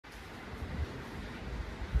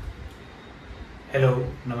Hello,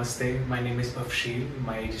 Namaste. My name is Bhawsheel.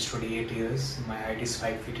 My age is 28 years. My height is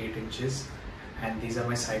 5 feet 8 inches, and these are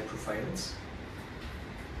my side profiles.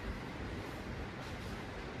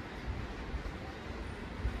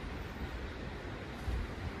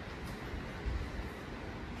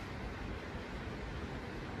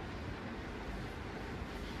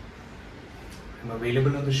 I'm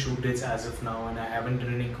available on the shoot dates as of now, and I haven't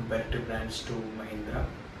done any comparative brands to Mahindra.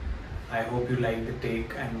 I hope you like the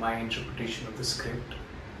take and my interpretation of the script,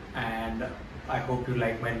 and I hope you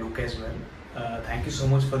like my look as well. Thank you so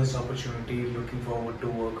much for this opportunity. Looking forward to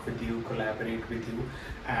work with you, collaborate with you,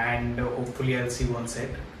 and hopefully I'll see you on set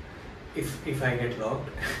if I get logged.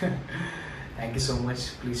 Thank you so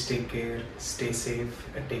much. Please take care, stay safe,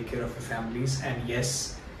 take care of your families, and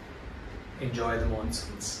yes, enjoy the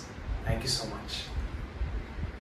monsoons. Thank you so much.